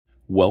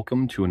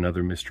Welcome to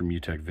another Mr.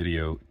 Mutech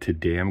video.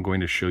 Today I'm going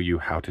to show you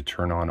how to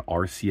turn on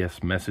RCS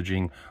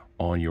messaging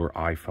on your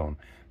iPhone.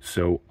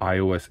 So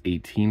iOS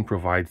 18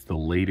 provides the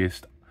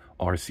latest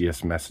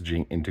RCS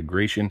messaging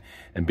integration,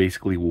 and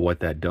basically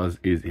what that does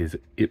is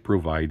it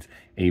provides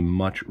a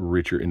much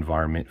richer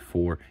environment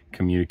for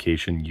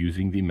communication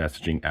using the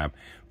messaging app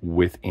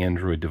with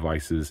Android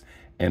devices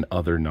and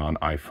other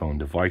non-iPhone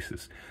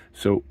devices.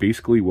 So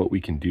basically what we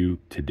can do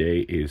today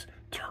is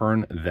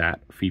turn that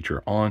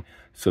feature on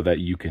so that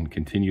you can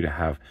continue to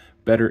have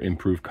better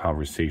improved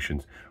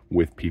conversations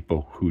with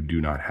people who do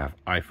not have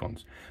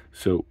iPhones.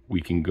 So we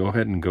can go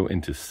ahead and go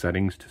into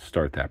settings to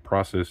start that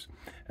process.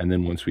 And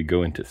then once we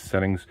go into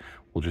settings,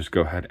 we'll just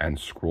go ahead and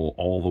scroll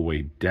all the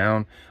way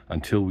down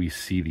until we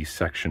see the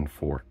section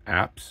for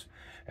apps.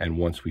 And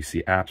once we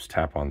see apps,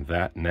 tap on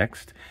that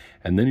next.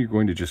 And then you're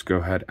going to just go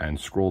ahead and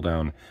scroll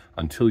down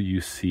until you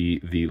see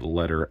the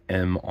letter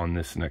M on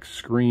this next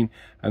screen,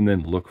 and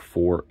then look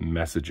for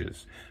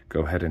messages.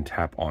 Go ahead and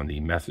tap on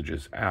the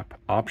messages app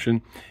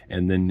option,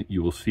 and then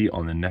you will see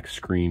on the next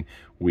screen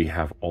we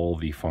have all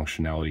the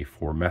functionality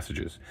for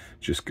messages.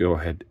 Just go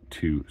ahead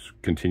to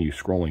continue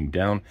scrolling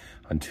down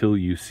until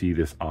you see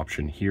this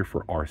option here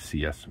for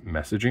RCS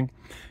messaging.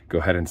 Go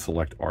ahead and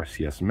select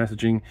RCS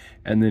messaging,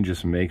 and then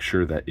just make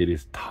sure that it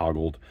is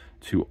toggled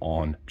to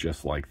on,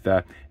 just like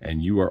that,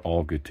 and you are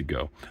all good to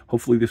go.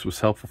 Hopefully this was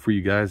helpful for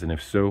you guys, and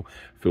if so,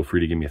 feel free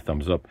to give me a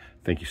thumbs up.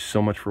 Thank you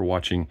so much for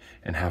watching,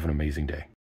 and have an amazing day.